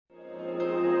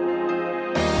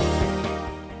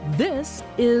This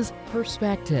is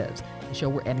Perspectives, the show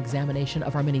where an examination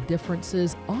of our many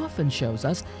differences often shows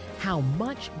us how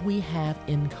much we have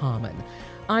in common.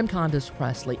 I'm Candace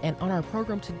Presley, and on our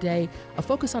program today, a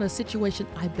focus on a situation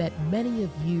I bet many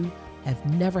of you have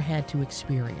never had to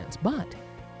experience. But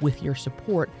with your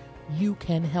support, you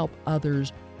can help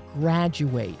others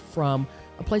graduate from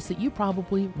a place that you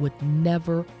probably would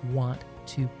never want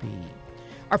to be.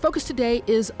 Our focus today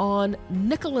is on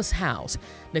Nicholas House.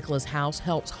 Nicholas House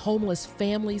helps homeless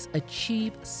families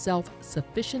achieve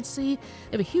self-sufficiency.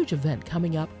 They have a huge event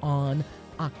coming up on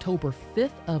October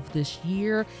 5th of this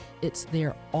year. It's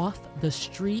their Off the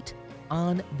Street,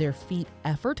 On Their Feet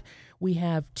effort. We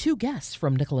have two guests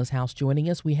from Nicholas House joining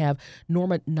us. We have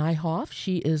Norma Nyhoff.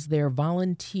 She is their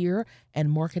volunteer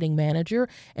and marketing manager.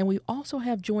 And we also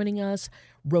have joining us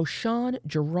Roshan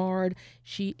Gerard.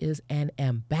 She is an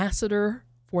ambassador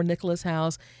for Nicholas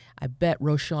House. I bet,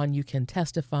 Roshan, you can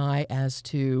testify as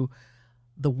to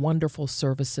the wonderful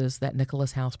services that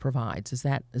Nicholas House provides. Is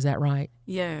that right?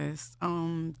 Yes.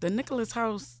 The Nicholas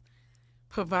House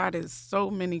provided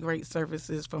so many great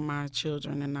services for my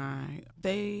children and I.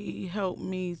 They helped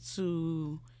me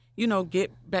to,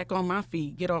 get back on my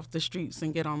feet, get off the streets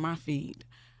and get on my feet.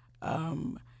 How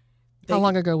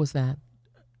long ago was that?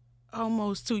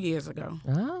 Almost 2 years ago.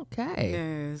 Oh,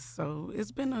 okay. Yes. So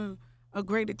it's been a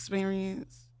great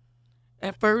experience.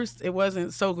 At first, it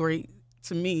wasn't so great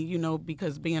to me,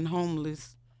 because being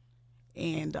homeless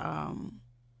and,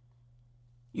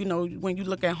 when you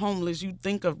look at homeless, you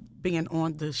think of being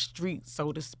on the street,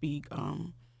 so to speak,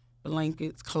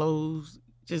 blankets, clothes,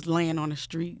 just laying on the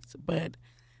streets. But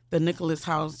the Nicholas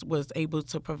House was able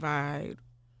to provide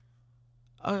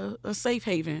a safe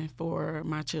haven for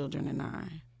my children and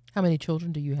I. How many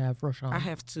children do you have, Roshan? I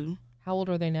have two. How old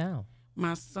are they now?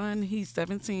 My son, he's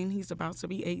 17. He's about to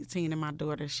be 18. And my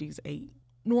daughter, she's 8.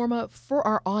 Norma, for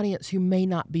our audience who may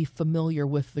not be familiar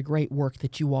with the great work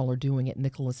that you all are doing at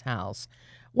Nicholas House,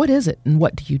 what is it and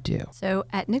what do you do? So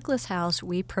at Nicholas House,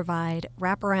 we provide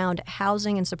wraparound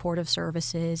housing and supportive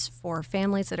services for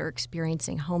families that are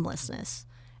experiencing homelessness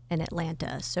in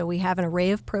Atlanta. So we have an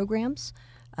array of programs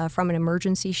from an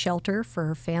emergency shelter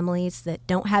for families that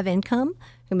don't have income,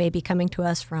 who may be coming to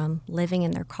us from living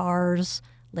in their cars,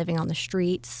 living on the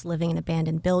streets, living in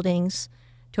abandoned buildings,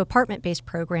 to apartment-based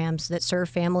programs that serve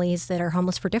families that are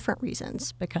homeless for different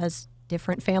reasons, because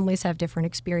different families have different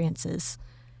experiences.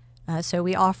 So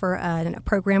we offer a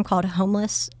program called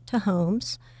Homeless to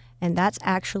Homes, and that's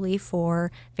actually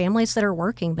for families that are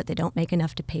working but they don't make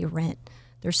enough to pay rent.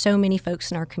 There's so many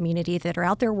folks in our community that are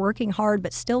out there working hard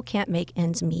but still can't make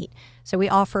ends meet. So we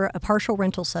offer a partial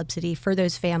rental subsidy for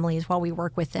those families while we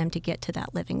work with them to get to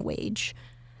that living wage.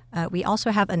 We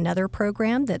also have another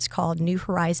program that's called New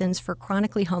Horizons for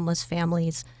chronically homeless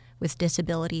families with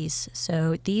disabilities.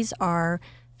 So these are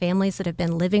families that have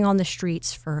been living on the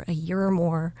streets for a year or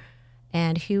more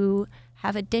and who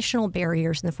have additional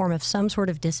barriers in the form of some sort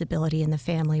of disability in the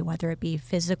family, whether it be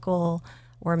physical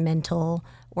or mental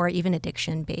or even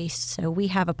addiction-based. So we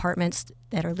have apartments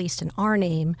that are leased in our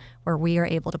name where we are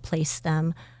able to place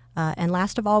them. And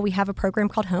last of all, we have a program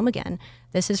called Home Again.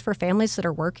 This is for families that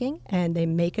are working and they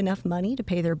make enough money to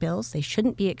pay their bills. They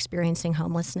shouldn't be experiencing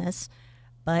homelessness,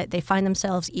 but they find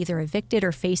themselves either evicted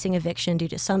or facing eviction due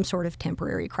to some sort of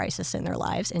temporary crisis in their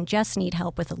lives and just need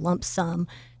help with a lump sum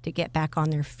to get back on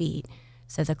their feet.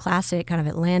 So the classic kind of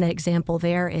Atlanta example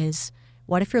there is,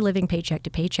 what if you're living paycheck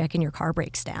to paycheck and your car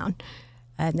breaks down?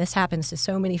 And this happens to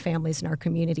so many families in our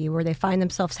community where they find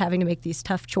themselves having to make these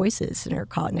tough choices and are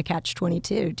caught in a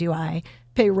catch-22. Do I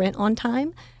pay rent on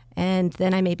time and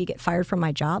then I maybe get fired from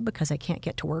my job because I can't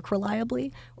get to work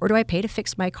reliably? Or do I pay to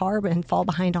fix my car and fall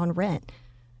behind on rent?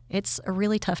 It's a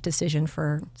really tough decision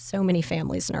for so many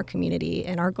families in our community,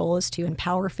 and our goal is to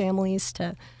empower families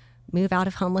to move out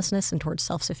of homelessness and towards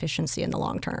self-sufficiency in the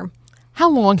long term. How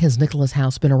long has Nicholas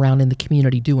House been around in the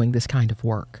community doing this kind of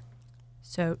work?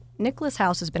 So Nicholas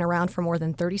House has been around for more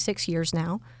than 36 years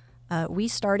now. We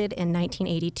started in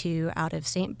 1982 out of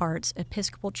St. Bart's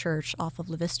Episcopal Church off of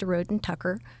La Vista Road in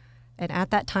Tucker. And at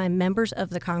that time, members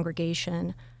of the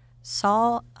congregation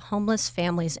saw homeless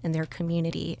families in their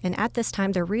community. And at this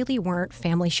time, there really weren't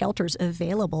family shelters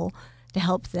available to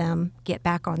help them get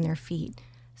back on their feet.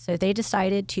 So they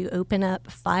decided to open up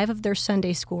 5 of their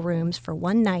Sunday school rooms for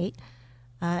one night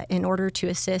in order to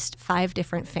assist 5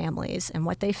 different families. And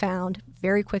what they found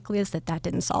very quickly is that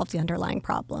didn't solve the underlying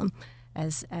problem.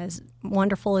 As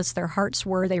wonderful as their hearts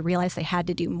were, they realized they had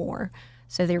to do more.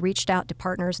 So they reached out to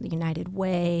partners in the United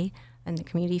Way and the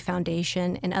Community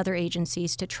Foundation and other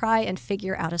agencies to try and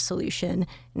figure out a solution,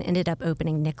 and ended up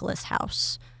opening Nicholas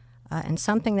House. And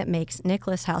something that makes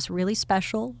Nicholas House really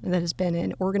special, that has been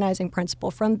an organizing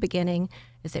principle from the beginning,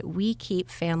 is that we keep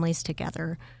families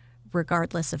together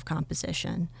regardless of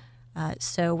composition.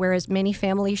 So whereas many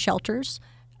family shelters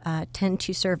tend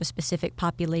to serve a specific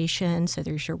population, so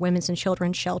there's your women's and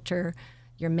children's shelter,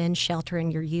 your men's shelter,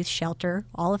 and your youth shelter,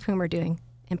 all of whom are doing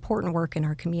important work in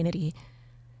our community,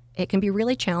 it can be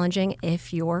really challenging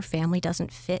if your family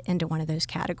doesn't fit into one of those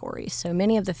categories. So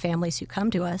many of the families who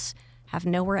come to us have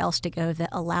nowhere else to go that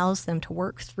allows them to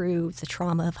work through the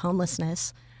trauma of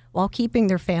homelessness while keeping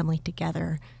their family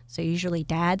together. So usually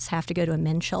dads have to go to a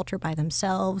men's shelter by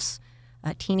themselves.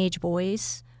 Teenage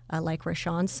boys, like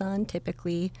Rashawn's son,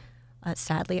 typically,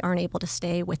 sadly, aren't able to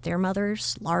stay with their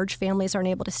mothers. Large families aren't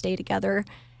able to stay together.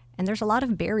 And there's a lot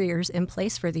of barriers in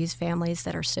place for these families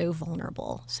that are so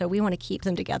vulnerable. So we want to keep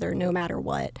them together no matter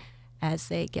what as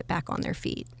they get back on their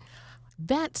feet.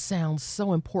 That sounds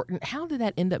so important. How did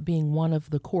that end up being one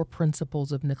of the core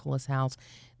principles of Nicholas House,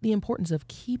 the importance of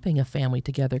keeping a family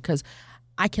together? Because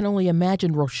I can only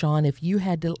imagine, Rashawn, if you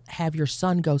had to have your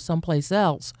son go someplace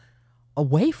else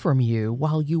away from you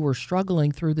while you were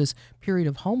struggling through this period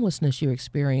of homelessness you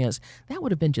experienced, that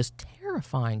would have been just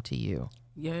terrifying to you.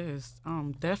 Yes,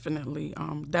 definitely.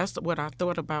 That's what I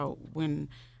thought about when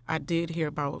I did hear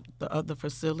about the other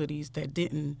facilities that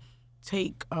didn't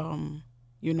take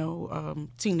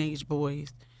teenage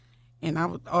boys. And I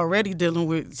was already dealing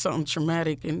with something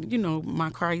traumatic and, my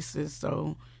crisis.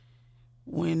 So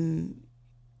when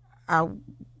I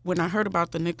heard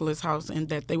about the Nicholas House and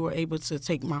that they were able to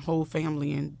take my whole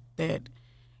family, and that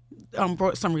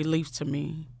brought some relief to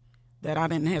me, that I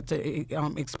didn't have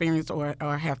to experience or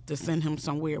have to send him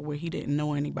somewhere where he didn't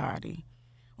know anybody,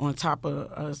 on top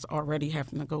of us already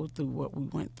having to go through what we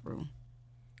went through.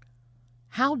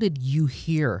 How did you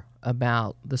hear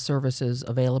about the services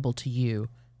available to you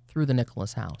through the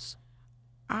Nicholas House?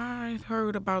 I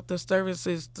heard about the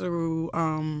services through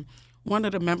one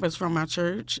of the members from my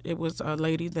church. It was a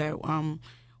lady that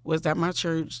was at my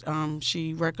church.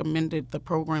 She recommended the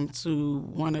program to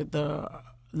one of the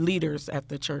leaders at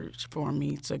the church for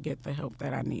me to get the help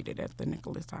that I needed at the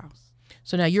Nicholas House.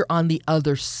 So now you're on the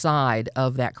other side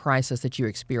of that crisis that you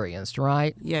experienced,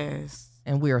 right? Yes.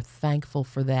 And we are thankful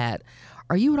for that.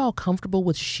 Are you at all comfortable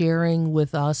with sharing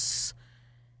with us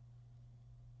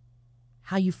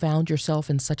how you found yourself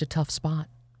in such a tough spot?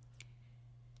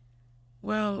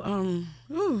 Well,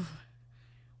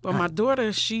 my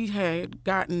daughter, she had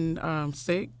gotten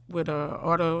sick with an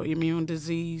autoimmune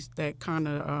disease that kind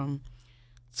of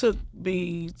took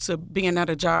me to being at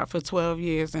a job for 12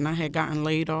 years, and I had gotten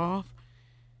laid off.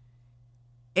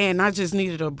 And I just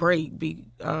needed a break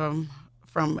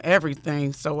from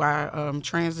everything. So I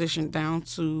transitioned down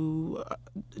to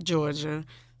Georgia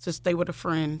to stay with a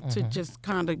friend, to just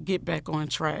kind of get back on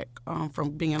track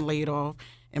from being laid off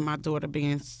and my daughter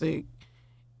being sick.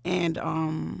 And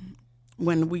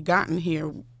when we got in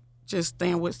here, just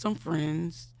staying with some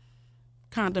friends,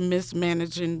 kind of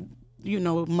mismanaging,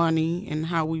 money and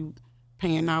how we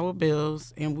paying our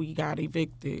bills, and we got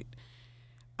evicted.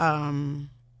 And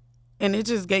it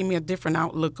just gave me a different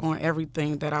outlook on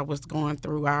everything that I was going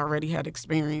through. I already had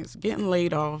experience getting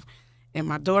laid off and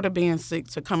my daughter being sick,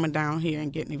 to coming down here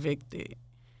and getting evicted.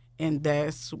 And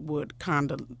that's what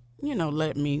kind of,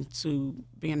 led me to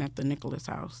being at the Nicholas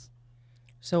House.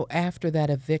 So after that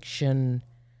eviction,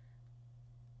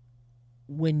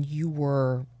 when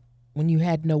you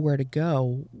had nowhere to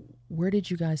go, where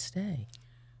did you guys stay?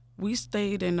 We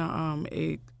stayed in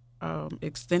a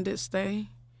extended stay,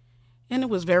 and it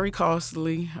was very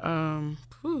costly.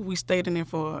 We stayed in there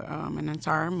for an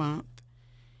entire month,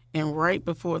 and right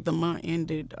before the month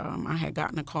ended, I had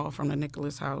gotten a call from the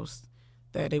Nicholas House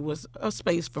that it was a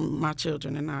space for my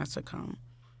children and I to come.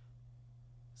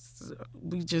 So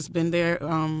we just been there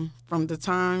from the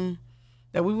time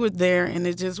that we were there, and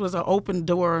it just was an open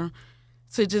door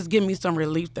to just give me some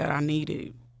relief that I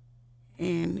needed.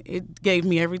 And it gave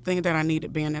me everything that I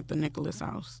needed being at the Nicholas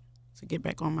House to get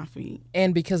back on my feet.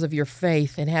 And because of your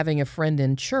faith and having a friend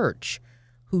in church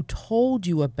who told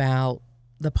you about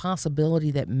the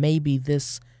possibility that maybe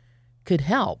this could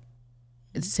help,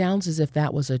 it sounds as if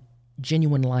that was a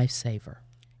genuine lifesaver.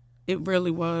 It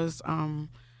really was.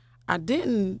 I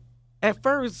didn't, at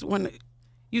first, when,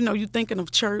 you're thinking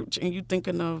of church and you're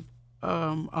thinking of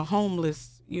a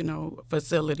homeless,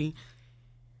 facility,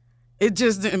 it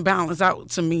just didn't balance out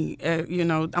to me.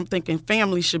 I'm thinking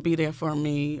family should be there for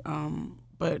me.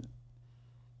 But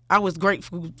I was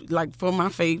grateful, for my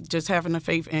faith, just having the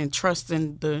faith and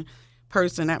trusting the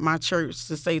person at my church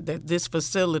to say that this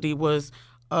facility was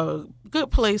a good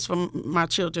place for my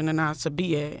children and I to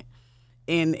be at.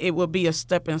 and it will be a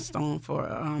stepping stone for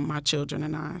my children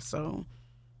and I. So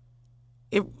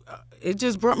it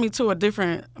just brought me to a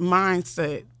different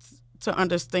mindset to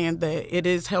understand that it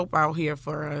is help out here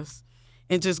for us,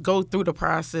 and just go through the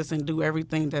process and do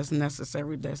everything that's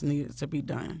necessary that's needed to be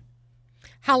done.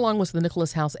 How long was the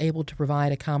Nicholas House able to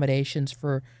provide accommodations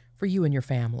for you and your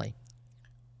family?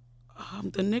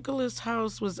 The Nicholas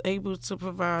House was able to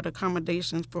provide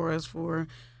accommodations for us for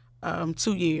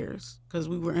 2 years, because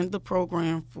we were in the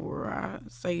program for,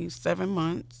 say, 7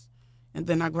 months, and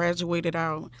then I graduated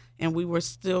out, and we were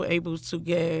still able to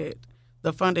get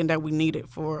the funding that we needed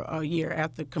for a year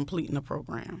after completing the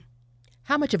program.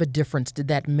 How much of a difference did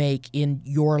that make in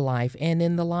your life and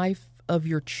in the life of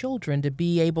your children to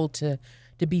be able to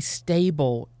be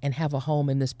stable and have a home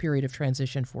in this period of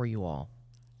transition for you all?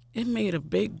 It made a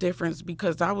big difference,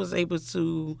 because I was able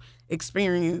to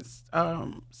experience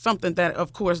something that,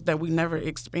 of course, that we never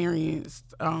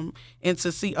experienced, and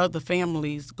to see other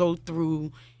families go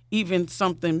through even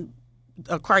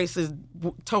a crisis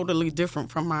totally different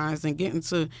from mine, and getting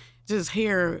to just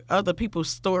hear other people's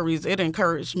stories. It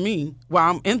encouraged me.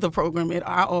 While I'm in the program,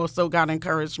 I also got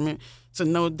encouragement to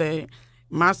know that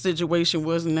my situation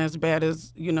wasn't as bad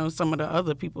as, some of the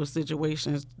other people's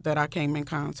situations that I came in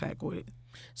contact with.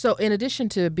 So in addition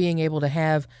to being able to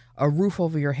have a roof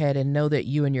over your head and know that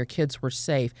you and your kids were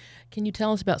safe, can you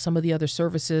tell us about some of the other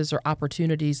services or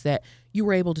opportunities that you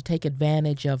were able to take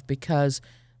advantage of because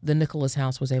the Nicholas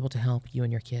House was able to help you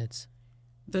and your kids?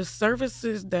 The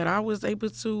services that I was able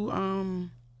to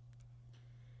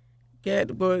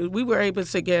get, we were able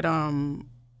to get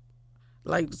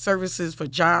like services for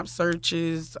job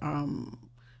searches,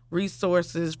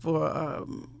 resources for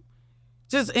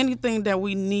just anything that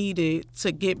we needed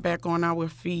to get back on our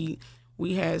feet.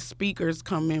 We had speakers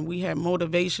come in. We had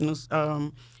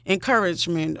motivational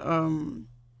encouragement.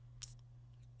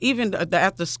 Even the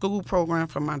after-school program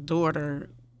for my daughter,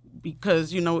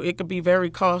 because, it could be very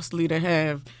costly to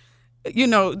have,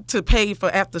 to pay for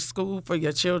after-school for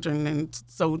your children. And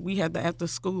so we had the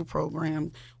after-school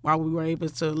program while we were able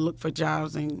to look for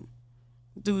jobs and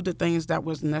do the things that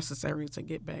was necessary to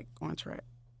get back on track.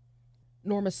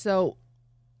 Norma, so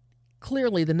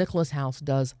clearly the Nicholas House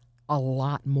does a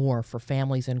lot more for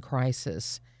families in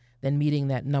crisis than meeting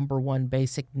that number one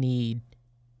basic need,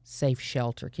 safe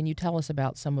shelter. Can you tell us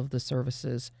about some of the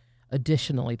services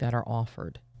additionally that are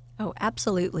offered? Oh,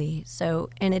 absolutely. So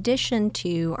in addition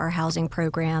to our housing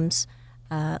programs,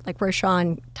 like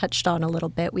Roshan touched on a little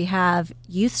bit, we have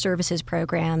youth services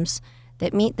programs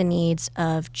that meet the needs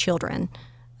of children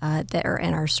that are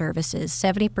in our services.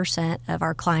 70% of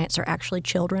our clients are actually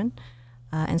children.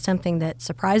 And something that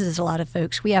surprises a lot of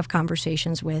folks we have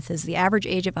conversations with is the average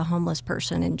age of a homeless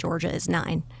person in Georgia is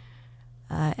 9.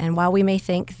 And while we may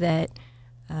think that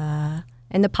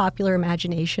in the popular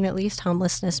imagination, at least,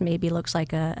 homelessness maybe looks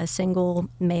like a single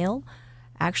male,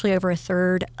 actually over a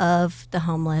third of the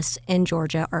homeless in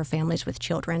Georgia are families with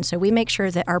children. So we make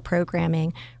sure that our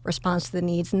programming responds to the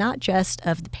needs not just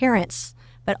of the parents,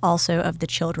 but also of the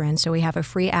children. So we have a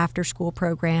free after-school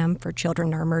program for children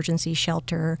in our emergency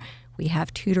shelter. We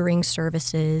have tutoring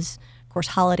services, of course,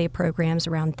 holiday programs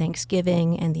around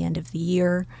Thanksgiving and the end of the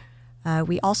year.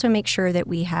 We also make sure that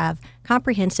we have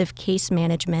comprehensive case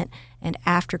management and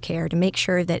aftercare to make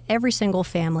sure that every single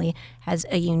family has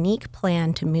a unique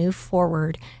plan to move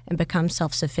forward and become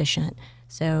self-sufficient.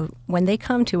 So when they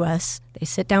come to us, they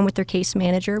sit down with their case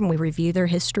manager and we review their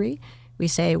history. We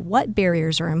say, what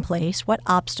barriers are in place? What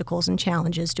obstacles and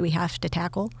challenges do we have to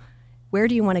tackle? Where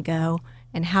do you want to go?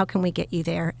 And how can we get you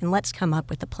there? And let's come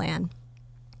up with a plan.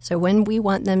 So when we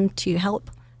want them to help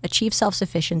achieve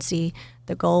self-sufficiency,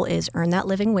 the goal is earn that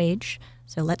living wage.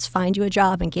 So let's find you a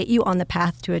job and get you on the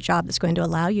path to a job that's going to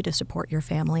allow you to support your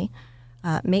family.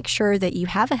 Make sure that you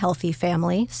have a healthy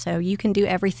family so you can do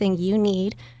everything you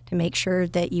need to make sure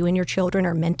that you and your children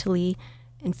are mentally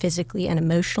and physically and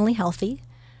emotionally healthy.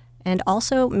 And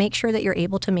also make sure that you're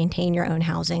able to maintain your own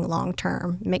housing long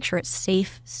term. Make sure it's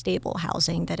safe, stable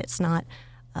housing, that it's not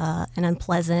an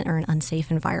unpleasant or an unsafe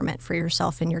environment for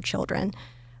yourself and your children.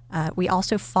 We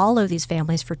also follow these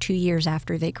families for 2 years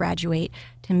after they graduate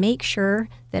to make sure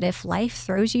that if life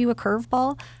throws you a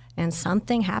curveball and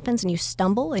something happens and you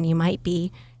stumble and you might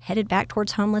be headed back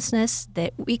towards homelessness,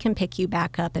 that we can pick you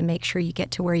back up and make sure you get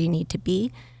to where you need to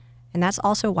be. And that's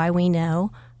also why we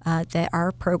know that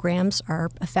our programs are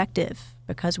effective,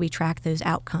 because we track those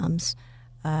outcomes.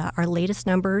 Our latest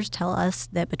numbers tell us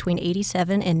that between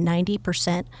 87 and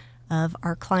 90% of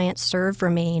our clients served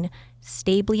remain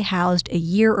stably housed a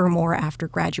year or more after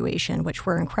graduation, which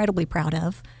we're incredibly proud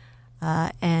of.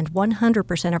 And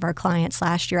 100% of our clients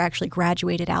last year actually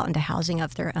graduated out into housing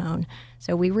of their own.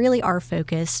 So we really are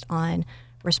focused on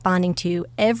responding to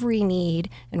every need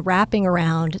and wrapping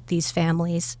around these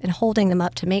families and holding them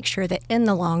up to make sure that in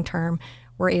the long term,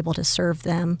 we're able to serve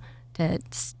them to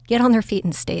get on their feet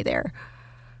and stay there.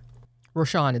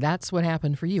 Roshon, that's what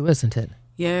happened for you, isn't it?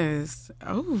 Yes.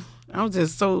 Oh, I was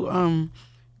just so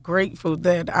grateful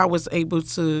that I was able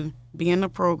to be in the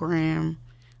program,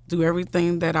 do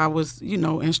everything that I was,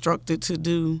 instructed to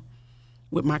do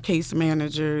with my case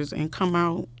managers, and come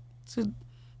out to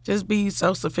just be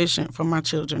self-sufficient for my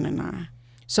children and I.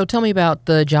 So tell me about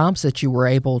the jobs that you were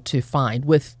able to find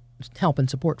with help and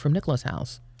support from Nicholas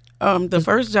House. The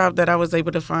first job that I was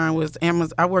able to find was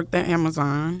Amazon. I worked at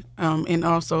Amazon and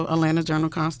also Atlanta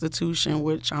Journal-Constitution,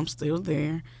 which I'm still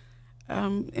there.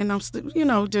 And I'm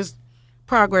still, just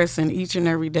progressing each and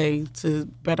every day to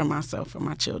better myself and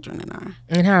my children and I.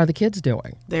 And how are the kids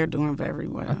doing? They're doing very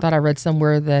well. I thought I read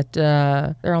somewhere that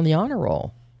they're on the honor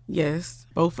roll. Yes,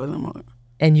 both of them are.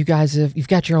 And you guys you've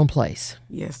got your own place.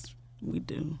 Yes, we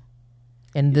do.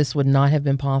 And this would not have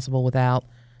been possible without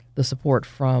the support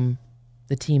from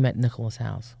the team at Nicholas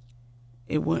House.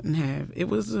 It wouldn't have. It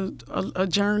was a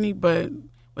journey, but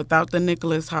without the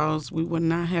Nicholas House, we would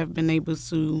not have been able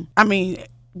to.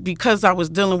 Because I was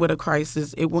dealing with a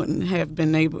crisis, it wouldn't have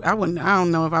been able. I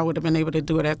don't know if I would have been able to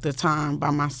do it at the time by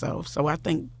myself. So I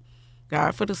thank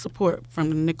God for the support from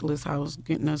the Nicholas House,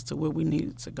 getting us to where we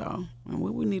needed to go and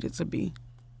where we needed to be.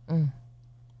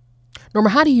 Norma,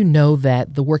 how do you know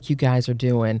that the work you guys are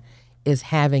doing is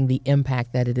having the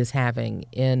impact that it is having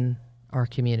in our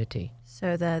community?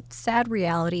 So the sad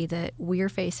reality that we're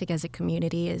facing as a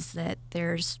community is that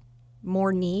there's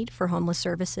more need for homeless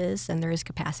services than there is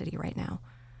capacity right now.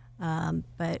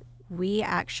 But we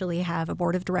actually have a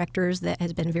board of directors that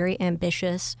has been very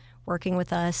ambitious, working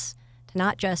with us to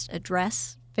not just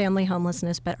address family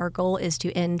homelessness, but our goal is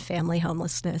to end family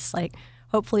homelessness. Like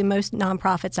hopefully most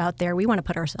nonprofits out there, we want to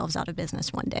put ourselves out of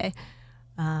business one day.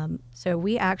 So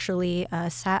we actually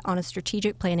sat on a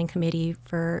strategic planning committee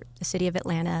for the city of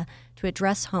Atlanta to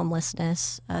address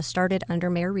homelessness, started under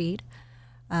Mayor Reed,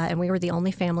 and we were the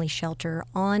only family shelter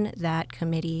on that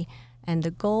committee. And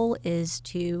the goal is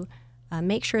to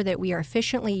make sure that we are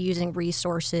efficiently using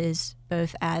resources,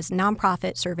 both as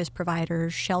nonprofit service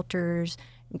providers, shelters,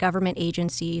 government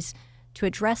agencies, to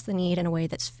address the need in a way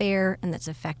that's fair and that's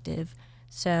effective.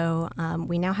 So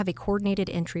we now have a coordinated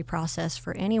entry process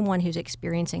for anyone who's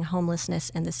experiencing homelessness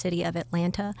in the city of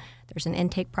Atlanta. There's an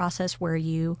intake process where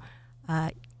you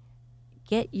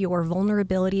get your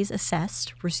vulnerabilities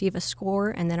assessed, receive a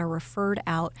score, and then are referred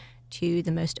out to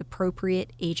the most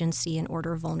appropriate agency in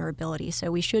order of vulnerability.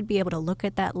 So we should be able to look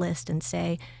at that list and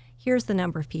say, here's the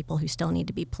number of people who still need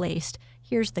to be placed,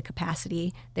 here's the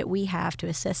capacity that we have to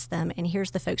assist them, and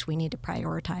here's the folks we need to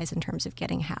prioritize in terms of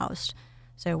getting housed.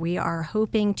 So we are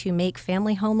hoping to make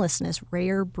family homelessness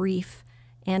rare, brief,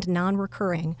 and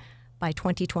non-recurring by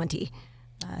 2020.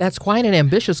 That's quite an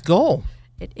ambitious goal.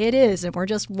 It is, and we're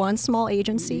just one small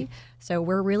agency, so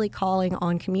we're really calling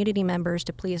on community members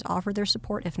to please offer their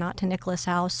support, if not to Nicholas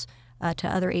House, to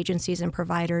other agencies and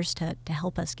providers to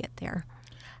help us get there.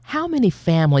 How many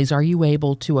families are you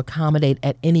able to accommodate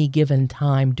at any given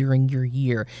time during your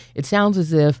year? It sounds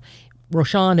as if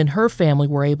Roshon and her family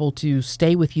were able to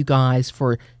stay with you guys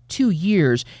for 2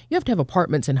 years. You have to have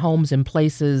apartments and homes and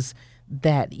places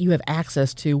that you have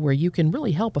access to where you can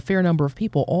really help a fair number of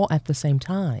people all at the same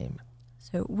time.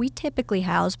 So we typically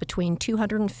house between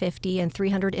 250 and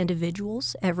 300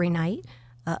 individuals every night.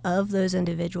 Of those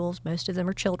individuals, most of them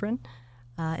are children.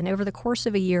 And over the course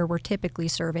of a year, we're typically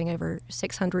serving over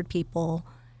 600 people.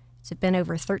 It's been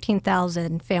over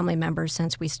 13,000 family members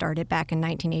since we started back in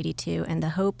 1982, and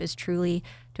the hope is truly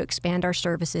to expand our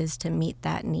services to meet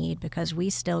that need, because we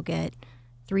still get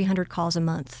 300 calls a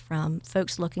month from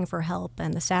folks looking for help,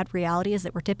 and the sad reality is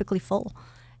that we're typically full.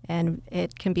 And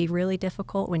it can be really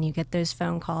difficult when you get those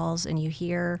phone calls and you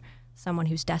hear someone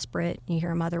who's desperate. You hear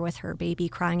a mother with her baby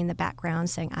crying in the background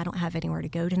saying, I don't have anywhere to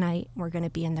go tonight. We're going to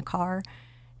be in the car.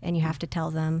 And you have to tell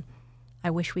them,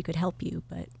 I wish we could help you,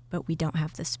 but we don't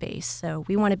have the space. So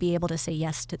we want to be able to say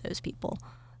yes to those people.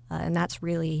 And that's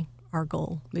really our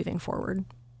goal moving forward.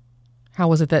 How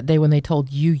was it that day when they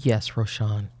told you yes,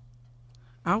 Roshon?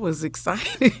 I was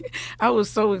excited. I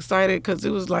was so excited because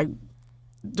it was like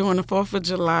during the 4th of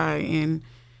July, and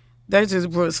that just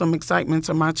brought some excitement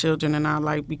to my children and our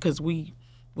life because we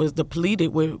was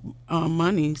depleted with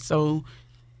money. So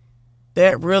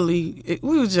that really,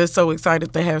 we were just so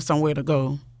excited to have somewhere to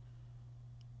go.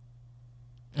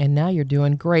 And now you're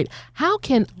doing great. How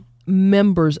can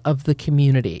members of the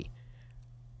community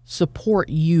support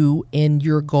you in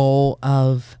your goal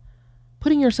of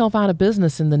putting yourself out of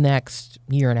business in the next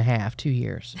year and a half, 2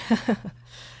 years?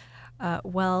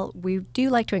 Well, we do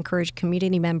like to encourage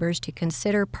community members to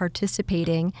consider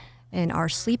participating in our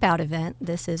Sleep Out event.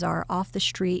 This is our off the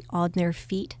street, on their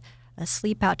feet, a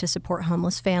sleep out to support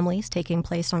homeless families taking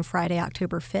place on Friday,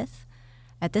 October 5th.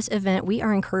 At this event, we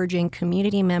are encouraging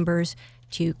community members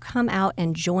to come out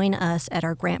and join us at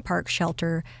our Grant Park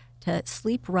shelter to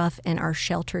sleep rough in our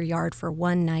shelter yard for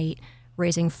one night,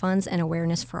 raising funds and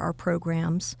awareness for our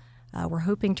programs. We're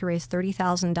hoping to raise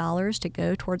 $30,000 to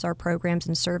go towards our programs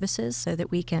and services so that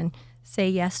we can say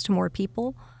yes to more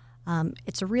people.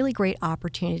 It's a really great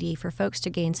opportunity for folks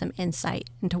to gain some insight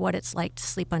into what it's like to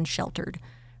sleep unsheltered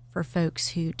for folks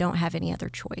who don't have any other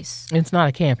choice. It's not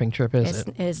a camping trip, is it?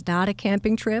 It is not a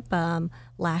camping trip.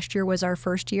 Last year was our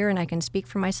first year, and I can speak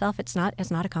for myself. It's not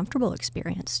a comfortable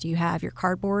experience. You have your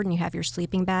cardboard and you have your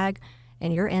sleeping bag,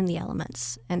 and you're in the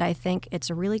elements. And I think it's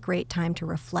a really great time to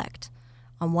reflect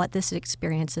on what this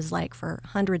experience is like for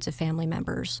hundreds of family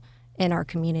members in our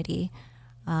community.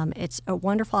 It's a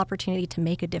wonderful opportunity to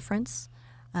make a difference.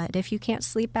 And if you can't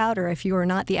sleep out, or if you are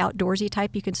not the outdoorsy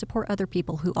type, you can support other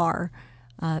people who are.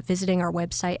 Visiting our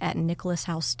website at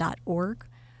nicholashouse.org.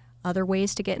 Other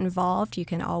ways to get involved, you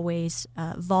can always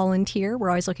volunteer. We're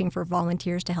always looking for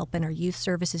volunteers to help in our youth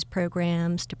services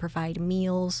programs, to provide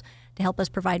meals, to help us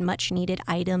provide much needed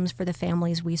items for the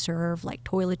families we serve, like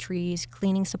toiletries,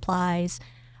 cleaning supplies,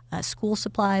 school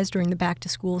supplies during the back to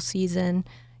school season,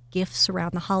 gifts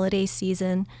around the holiday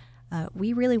season.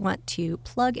 We really want to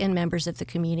plug in members of the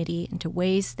community into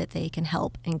ways that they can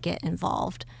help and get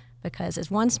involved. Because as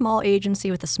one small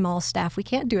agency with a small staff, we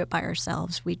can't do it by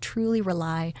ourselves. We truly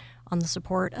rely on the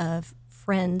support of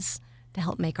friends to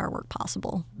help make our work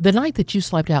possible. The night that you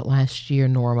slept out last year,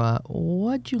 Norma,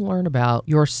 what did you learn about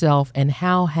yourself, and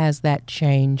how has that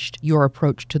changed your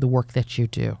approach to the work that you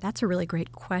do? That's a really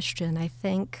great question. I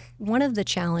think one of the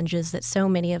challenges that so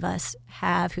many of us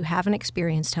have who haven't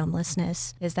experienced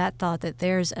homelessness is that thought that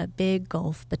there's a big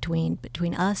gulf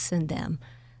between us and them.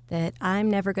 That I'm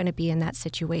never going to be in that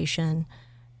situation,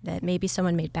 that maybe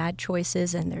someone made bad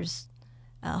choices and there's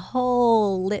a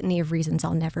whole litany of reasons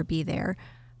I'll never be there.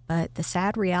 But the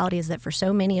sad reality is that for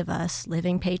so many of us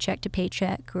living paycheck to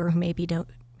paycheck, or who maybe don't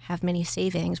have many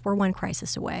savings, we're one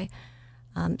crisis away.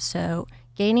 So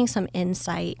gaining some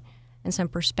insight and some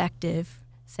perspective,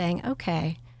 saying,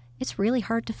 okay, it's really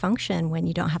hard to function when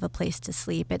you don't have a place to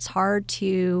sleep. It's hard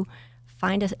to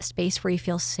find a space where you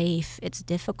feel safe. It's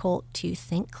difficult to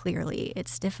think clearly.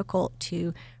 It's difficult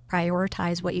to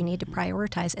prioritize what you need to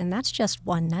prioritize, and that's just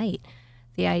one night.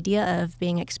 The idea of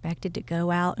being expected to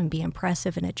go out and be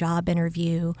impressive in a job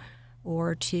interview,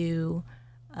 or to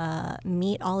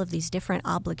meet all of these different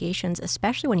obligations,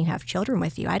 especially when you have children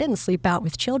with you. I didn't sleep out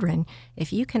with children.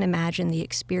 If you can imagine the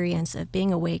experience of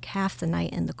being awake half the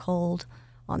night in the cold,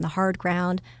 on the hard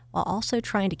ground, while also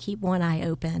trying to keep one eye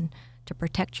open to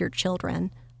protect your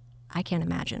children, I can't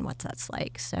imagine what that's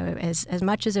like. So as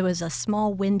much as it was a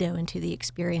small window into the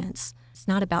experience, it's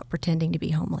not about pretending to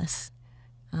be homeless.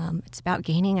 It's about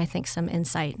gaining, I think, some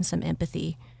insight and some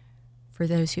empathy for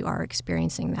those who are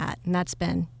experiencing that. And that's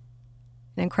been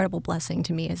an incredible blessing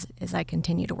to me as I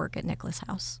continue to work at Nicholas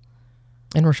House.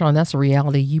 And Rashawn, that's a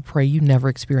reality you pray you never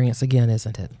experience again,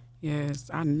 isn't it?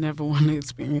 Yes, I never want to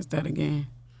experience that again.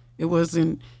 It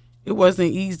wasn't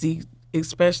easy,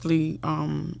 especially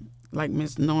like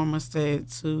Miss Norma said,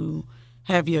 to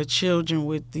have your children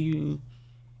with you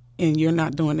and you're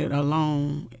not doing it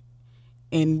alone,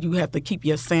 and you have to keep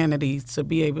your sanity to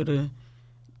be able to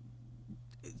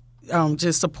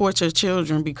just support your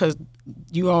children, because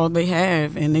you all they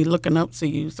have and they looking up to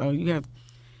you. So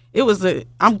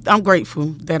I'm grateful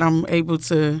that I'm able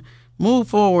to move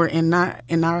forward and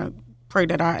I pray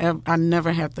that I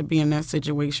never have to be in that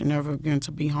situation ever again,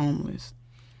 to be homeless.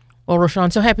 Well,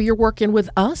 Rashawn, so happy you're working with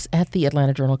us at the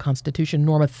Atlanta Journal-Constitution.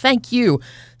 Norma, thank you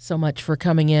so much for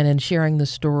coming in and sharing the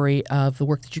story of the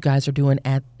work that you guys are doing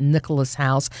at Nicholas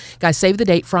House. Guys, save the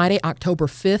date, Friday, October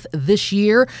 5th this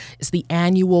year. It's the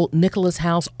annual Nicholas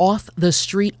House Off the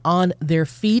Street, On Their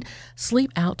Feet.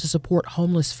 Sleep Out to support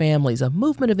homeless families, a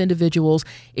movement of individuals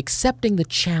accepting the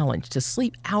challenge to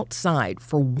sleep outside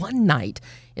for one night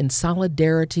in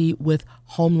solidarity with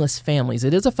homeless families.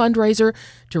 It is a fundraiser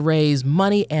to raise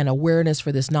money and awareness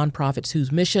for this nonprofit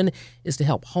whose mission is to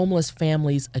help homeless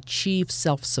families achieve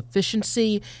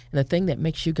self-sufficiency. And the thing that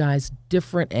makes you guys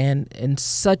different and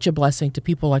such a blessing to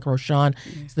people like Rashawn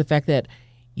is the fact that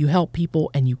you help people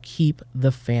and you keep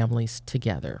the families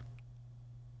together.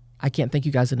 I can't thank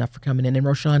you guys enough for coming in. And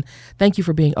Roshan, thank you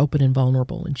for being open and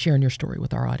vulnerable and sharing your story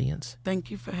with our audience.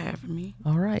 Thank you for having me.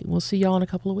 All right. We'll see y'all in a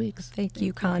couple of weeks. Thank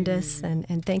you, Candace.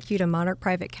 And thank you to Monarch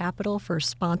Private Capital for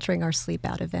sponsoring our Sleep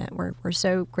Out event. We're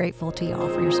so grateful to y'all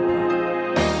for your support.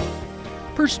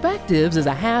 Perspectives is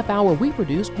a half-hour we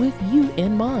produce with you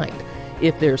in mind.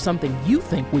 If there's something you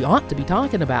think we ought to be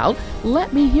talking about,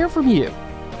 let me hear from you.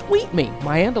 Tweet me.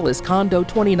 My handle is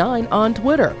Condo29 on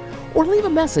Twitter. Or leave a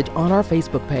message on our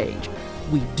Facebook page.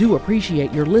 We do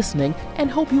appreciate your listening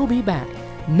and hope you'll be back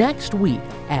next week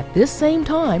at this same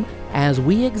time as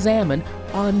we examine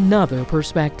another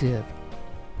perspective.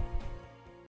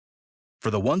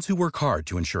 For the ones who work hard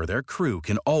to ensure their crew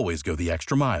can always go the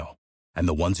extra mile, and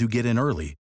the ones who get in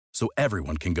early so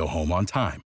everyone can go home on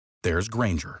time, there's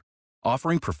Grainger,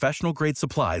 offering professional-grade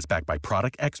supplies backed by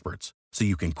product experts so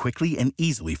you can quickly and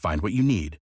easily find what you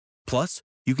need. Plus,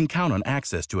 you can count on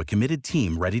access to a committed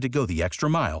team ready to go the extra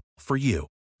mile for you.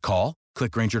 Call,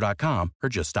 click Grainger.com, or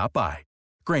just stop by.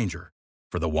 Grainger,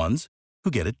 for the ones who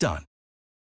get it done.